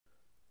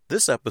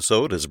This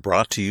episode is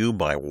brought to you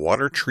by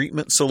Water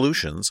Treatment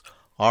Solutions,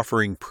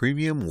 offering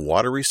premium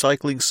water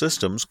recycling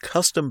systems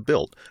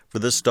custom-built for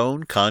the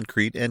stone,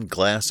 concrete, and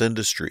glass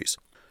industries.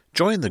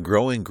 Join the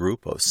growing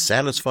group of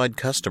satisfied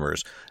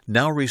customers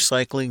now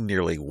recycling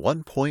nearly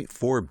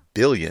 1.4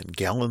 billion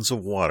gallons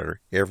of water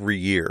every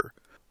year.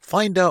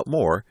 Find out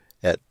more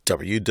at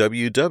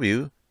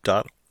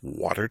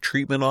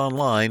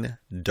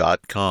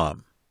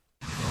www.watertreatmentonline.com.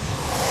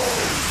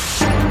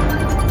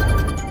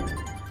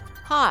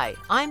 Hi,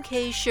 I'm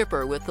Kay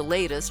Shipper with the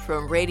latest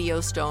from Radio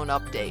Stone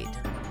Update.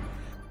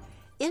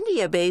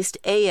 India-based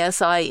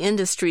ASI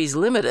Industries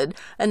Limited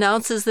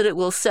announces that it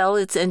will sell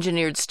its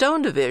engineered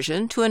stone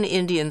division to an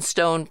Indian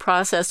stone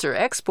processor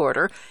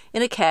exporter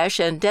in a cash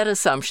and debt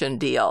assumption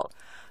deal.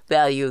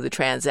 Value of the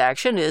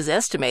transaction is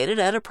estimated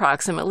at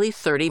approximately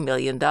 $30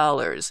 million.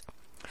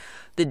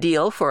 The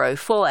deal for a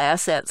full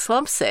asset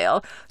slump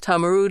sale,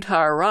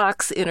 Tamarudhar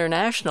Rocks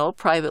International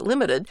Private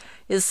Limited,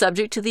 is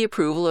subject to the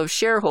approval of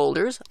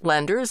shareholders,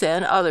 lenders,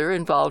 and other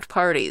involved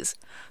parties.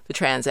 The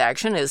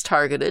transaction is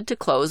targeted to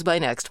close by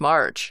next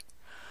March.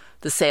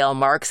 The sale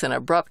marks an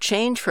abrupt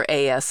change for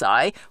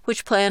ASI,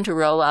 which planned to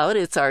roll out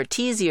its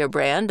Artesia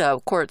brand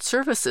of quartz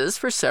surfaces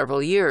for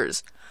several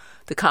years.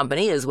 The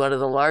company is one of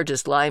the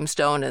largest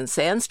limestone and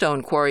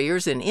sandstone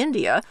quarriers in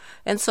India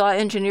and saw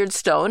engineered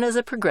stone as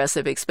a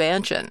progressive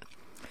expansion.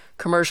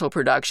 Commercial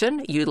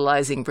production,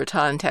 utilizing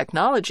Breton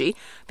technology,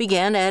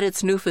 began at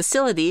its new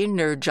facility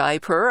near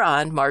Jaipur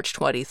on March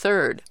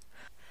 23rd.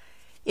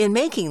 In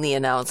making the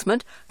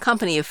announcement,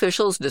 company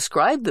officials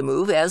described the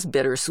move as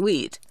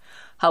bittersweet.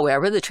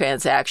 However, the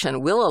transaction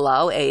will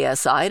allow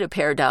ASI to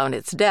pare down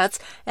its debts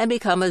and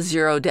become a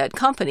zero-debt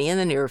company in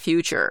the near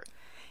future.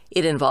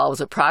 It involves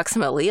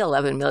approximately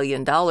 $11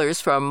 million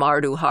from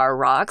Marduhar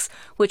Rocks,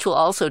 which will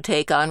also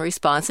take on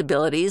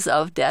responsibilities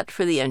of debt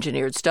for the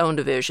engineered stone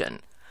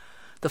division.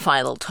 The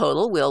final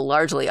total will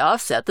largely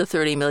offset the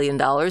 $30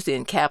 million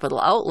in capital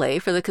outlay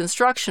for the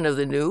construction of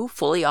the new,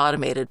 fully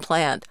automated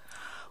plant.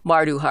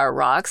 Marduhar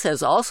Rocks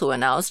has also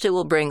announced it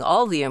will bring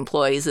all the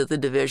employees of the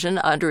division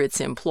under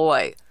its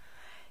employ.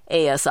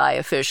 ASI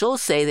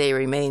officials say they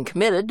remain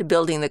committed to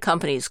building the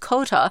company's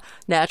Kota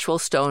natural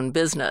stone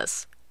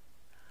business.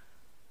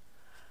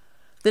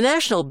 The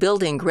National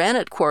Building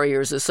Granite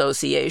Quarriers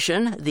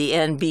Association, the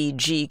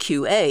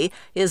NBGQA,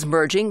 is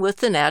merging with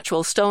the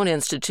Natural Stone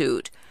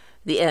Institute.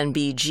 The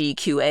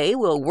NBGQA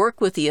will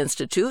work with the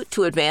Institute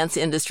to advance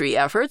industry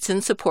efforts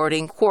in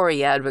supporting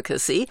quarry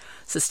advocacy,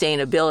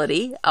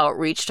 sustainability,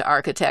 outreach to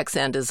architects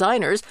and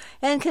designers,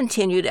 and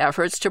continued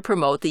efforts to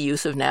promote the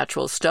use of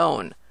natural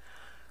stone.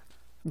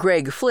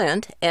 Greg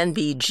Flint,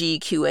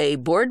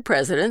 NBGQA board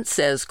president,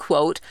 says,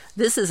 quote,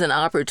 "This is an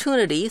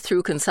opportunity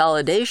through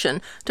consolidation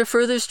to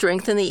further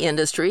strengthen the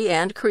industry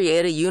and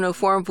create a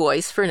uniform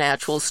voice for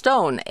natural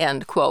stone,"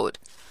 end quote.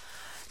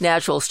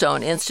 Natural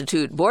Stone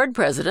Institute board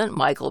president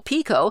Michael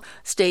Pico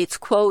states,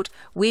 quote,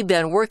 "We've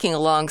been working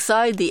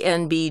alongside the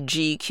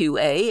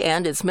NBGQA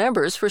and its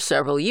members for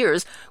several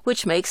years,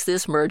 which makes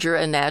this merger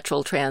a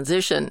natural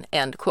transition,"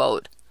 end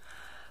quote.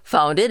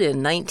 Founded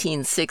in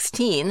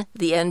 1916,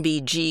 the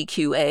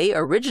NBGQA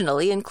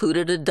originally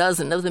included a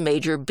dozen of the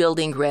major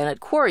building granite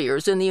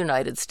quarriers in the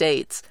United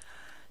States.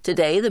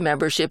 Today, the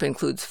membership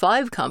includes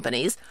 5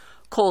 companies: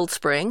 Cold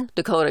Spring,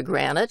 Dakota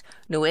Granite,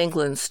 New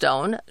England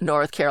Stone,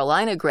 North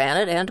Carolina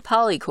Granite, and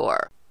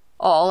Polycor.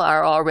 All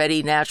are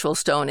already Natural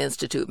Stone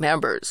Institute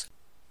members.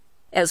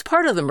 As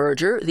part of the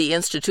merger, the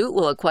Institute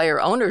will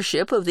acquire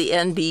ownership of the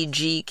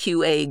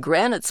NBGQA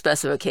granite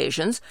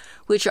specifications,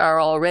 which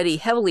are already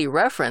heavily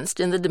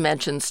referenced in the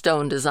Dimension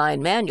Stone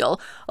Design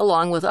Manual,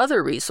 along with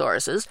other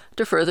resources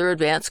to further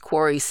advance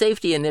quarry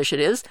safety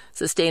initiatives,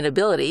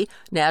 sustainability,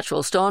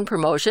 natural stone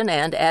promotion,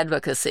 and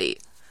advocacy.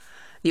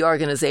 The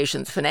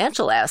organization's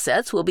financial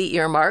assets will be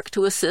earmarked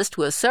to assist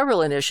with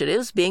several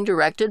initiatives being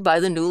directed by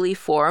the newly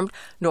formed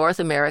North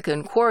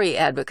American Quarry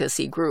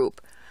Advocacy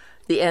Group.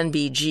 The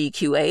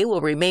NBGQA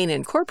will remain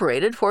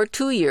incorporated for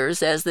 2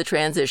 years as the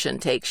transition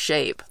takes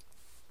shape.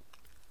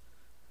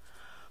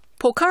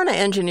 Pokarna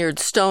Engineered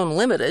Stone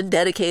Limited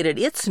dedicated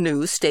its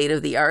new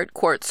state-of-the-art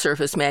quartz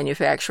surface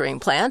manufacturing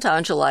plant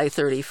on July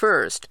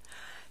 31st.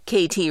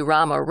 K.T.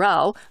 Rama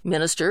Rao,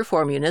 Minister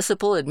for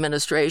Municipal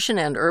Administration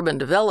and Urban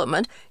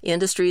Development,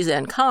 Industries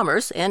and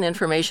Commerce, and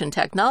Information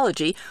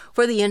Technology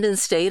for the Indian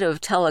state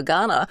of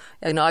Telangana,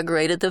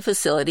 inaugurated the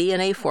facility in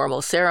a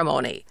formal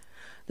ceremony.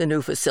 The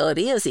new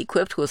facility is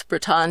equipped with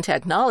Breton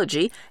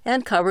technology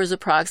and covers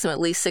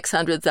approximately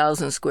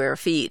 600,000 square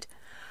feet.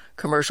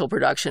 Commercial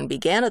production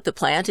began at the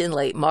plant in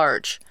late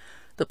March.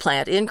 The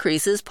plant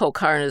increases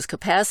Pokarna's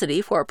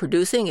capacity for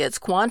producing its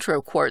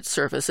Quantra quartz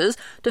surfaces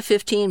to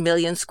 15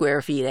 million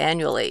square feet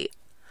annually.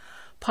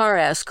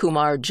 Paras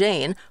Kumar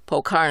Jain,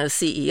 Pokarna's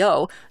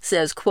CEO,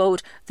 says,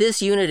 quote,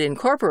 "This unit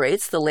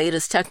incorporates the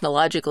latest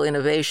technological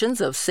innovations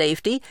of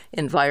safety,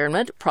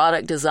 environment,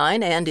 product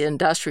design, and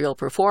industrial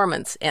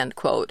performance," end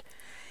quote.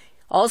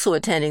 Also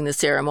attending the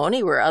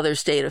ceremony were other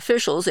state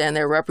officials and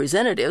their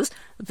representatives,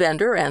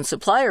 vendor and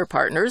supplier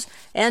partners,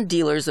 and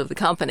dealers of the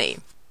company.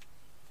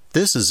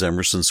 This is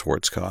Emerson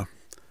Schwarzkopf.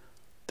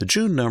 The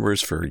June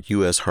numbers for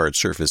U.S. hard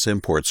surface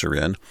imports are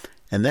in,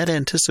 and that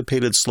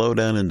anticipated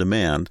slowdown in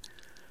demand,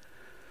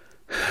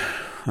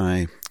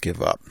 I give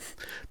up.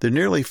 The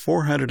nearly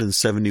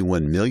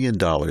 $471 million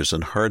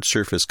in hard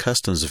surface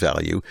customs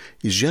value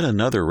is yet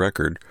another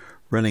record,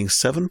 running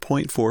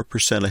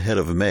 7.4% ahead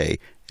of May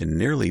and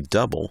nearly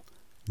double,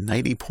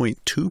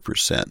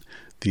 90.2%,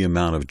 the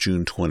amount of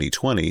June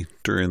 2020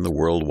 during the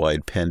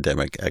worldwide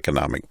pandemic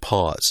economic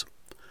pause.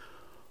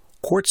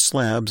 Quartz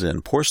slabs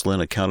and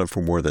porcelain accounted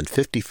for more than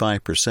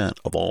 55%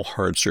 of all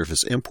hard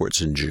surface imports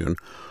in June,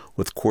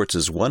 with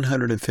quartz's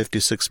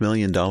 $156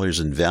 million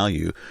in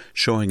value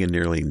showing a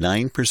nearly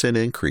 9%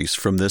 increase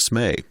from this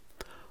May.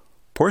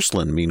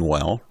 Porcelain,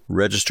 meanwhile,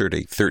 registered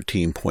a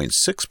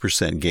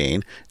 13.6%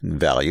 gain in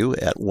value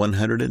at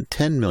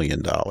 $110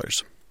 million.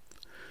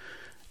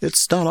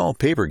 It's not all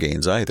paper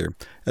gains either,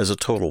 as a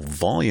total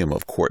volume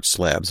of quartz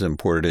slabs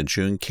imported in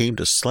June came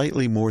to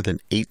slightly more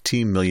than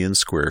 18 million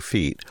square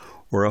feet,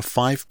 or a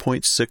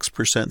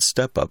 5.6%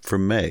 step up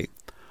from May.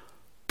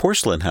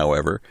 Porcelain,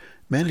 however,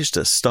 managed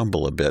to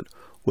stumble a bit,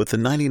 with the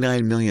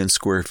 99 million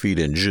square feet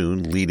in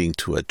June leading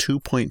to a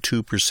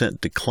 2.2%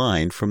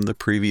 decline from the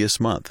previous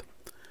month.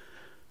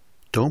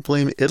 Don't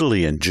blame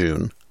Italy in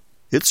June.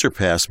 It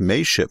surpassed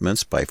May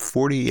shipments by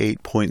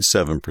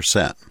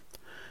 48.7%.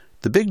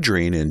 The big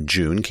drain in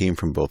June came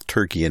from both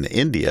Turkey and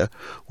India,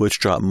 which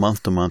dropped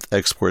month-to-month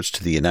exports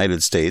to the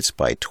United States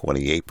by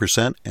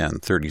 28%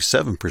 and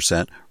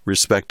 37%,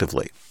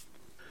 respectively.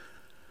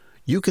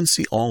 You can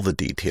see all the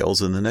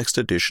details in the next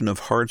edition of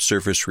Hard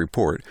Surface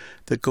Report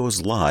that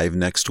goes live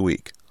next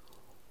week.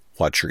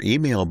 Watch your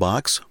email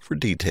box for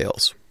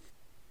details.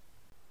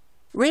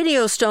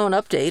 Radio Stone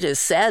Update is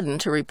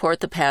saddened to report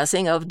the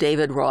passing of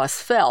David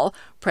Ross Fell,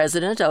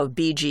 president of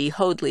B.G.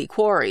 Hoadley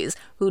Quarries,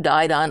 who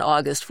died on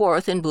August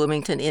 4th in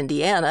Bloomington,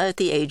 Indiana, at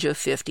the age of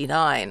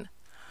 59.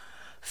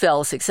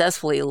 Fell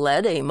successfully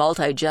led a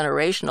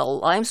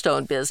multi-generational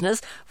limestone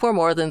business for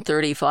more than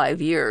 35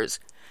 years.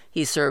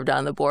 He served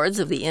on the boards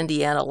of the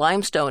Indiana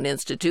Limestone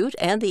Institute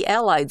and the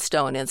Allied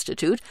Stone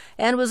Institute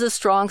and was a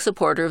strong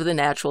supporter of the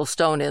Natural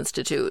Stone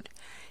Institute.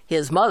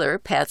 His mother,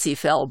 Patsy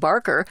Fell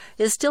Barker,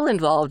 is still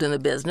involved in the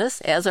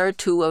business, as are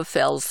two of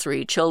Fell's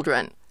 3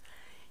 children.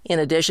 In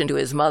addition to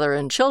his mother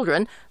and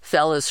children,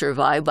 Fell is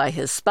survived by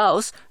his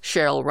spouse,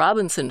 Cheryl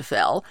Robinson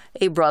Fell,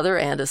 a brother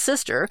and a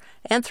sister,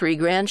 and 3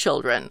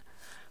 grandchildren.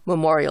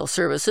 Memorial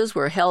services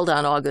were held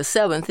on August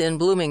 7th in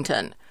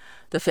Bloomington.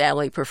 The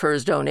family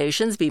prefers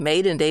donations be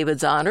made in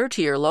David's honor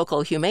to your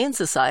local Humane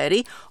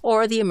Society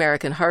or the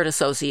American Heart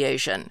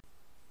Association.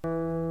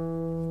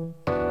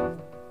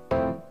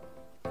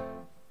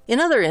 In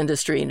other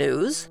industry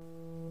news,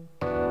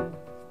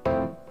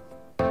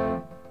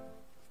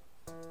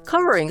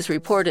 Coverings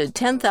reported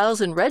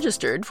 10,000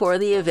 registered for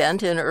the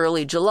event in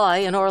early July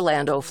in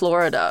Orlando,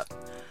 Florida.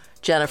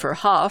 Jennifer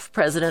Hoff,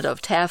 president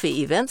of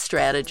Taffy Event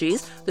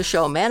Strategies, the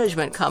show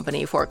management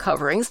company for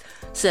Coverings,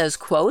 says,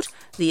 quote,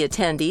 "The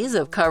attendees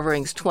of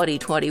Coverings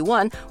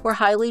 2021 were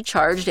highly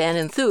charged and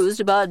enthused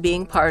about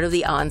being part of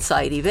the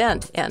on-site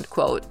event," end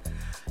quote.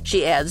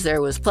 She adds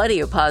there was plenty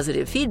of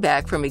positive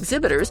feedback from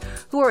exhibitors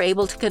who were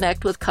able to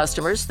connect with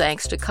customers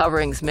thanks to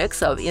Coverings'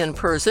 mix of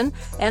in-person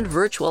and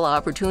virtual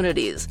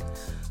opportunities.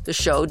 The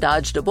show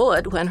dodged a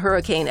bullet when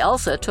Hurricane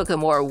Elsa took a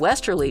more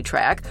westerly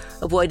track,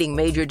 avoiding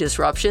major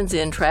disruptions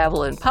in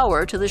travel and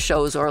power to the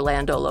show's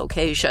Orlando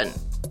location.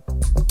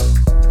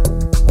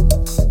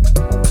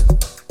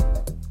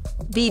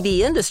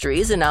 BB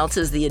Industries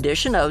announces the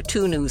addition of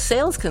 2 new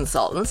sales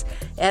consultants,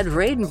 Ed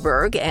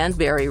Bradenberg and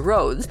Barry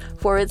Rhodes,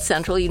 for its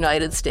Central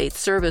United States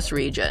service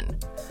region.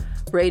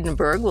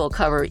 Bradenberg will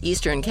cover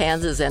eastern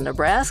Kansas and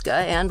Nebraska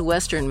and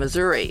western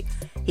Missouri.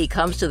 He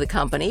comes to the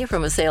company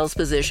from a sales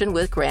position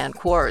with Grand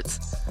Quartz.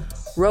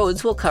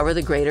 Rhodes will cover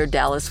the greater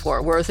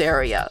Dallas-Fort Worth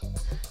area.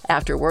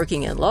 After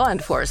working in law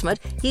enforcement,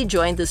 he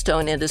joined the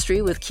stone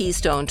industry with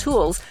Keystone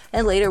Tools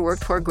and later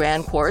worked for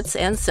Grand Quartz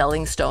and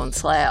selling stone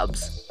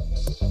slabs.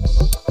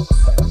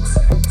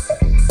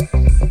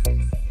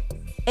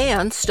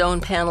 And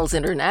Stone Panels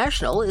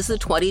International is the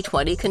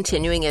 2020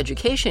 Continuing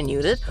Education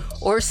Unit,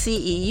 or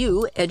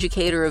CEU,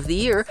 Educator of the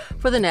Year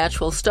for the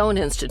Natural Stone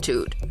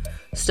Institute.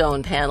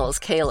 Stone Panels'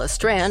 Kayla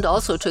Strand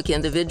also took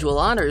individual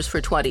honors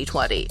for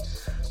 2020.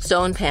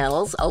 Stone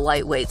Panels, a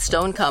lightweight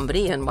stone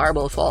company in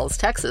Marble Falls,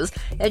 Texas,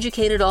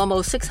 educated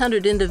almost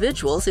 600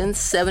 individuals in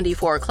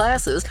 74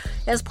 classes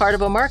as part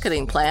of a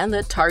marketing plan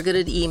that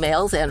targeted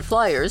emails and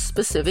flyers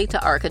specific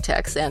to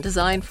architects and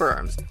design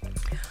firms.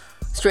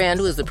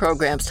 Strand was the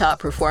program's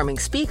top-performing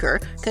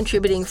speaker,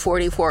 contributing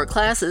 44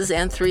 classes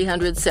and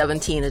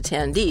 317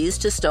 attendees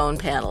to Stone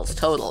Panels'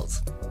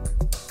 totals.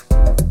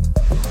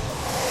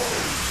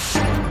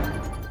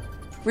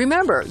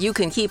 Remember, you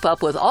can keep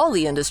up with all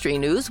the industry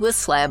news with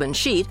Slab and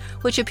Sheet,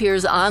 which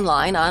appears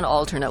online on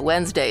alternate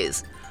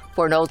Wednesdays.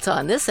 For notes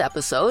on this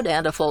episode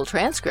and a full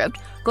transcript,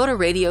 go to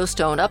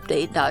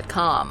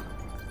RadioStoneUpdate.com.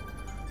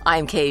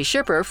 I'm Kay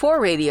Shipper for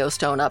Radio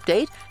Stone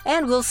Update,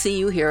 and we'll see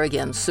you here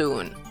again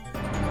soon.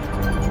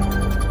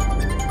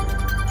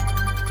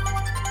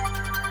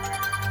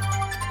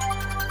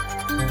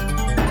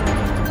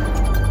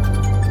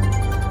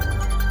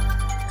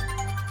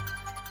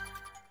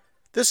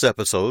 This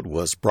episode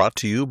was brought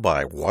to you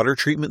by Water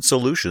Treatment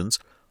Solutions,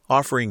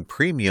 offering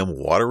premium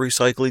water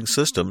recycling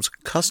systems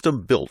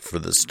custom built for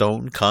the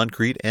stone,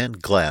 concrete,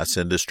 and glass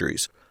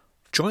industries.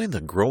 Join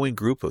the growing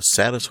group of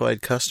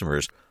satisfied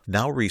customers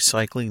now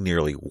recycling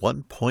nearly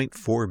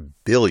 1.4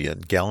 billion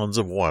gallons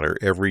of water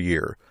every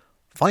year.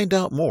 Find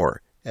out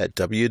more at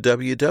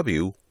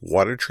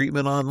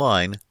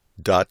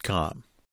www.watertreatmentonline.com.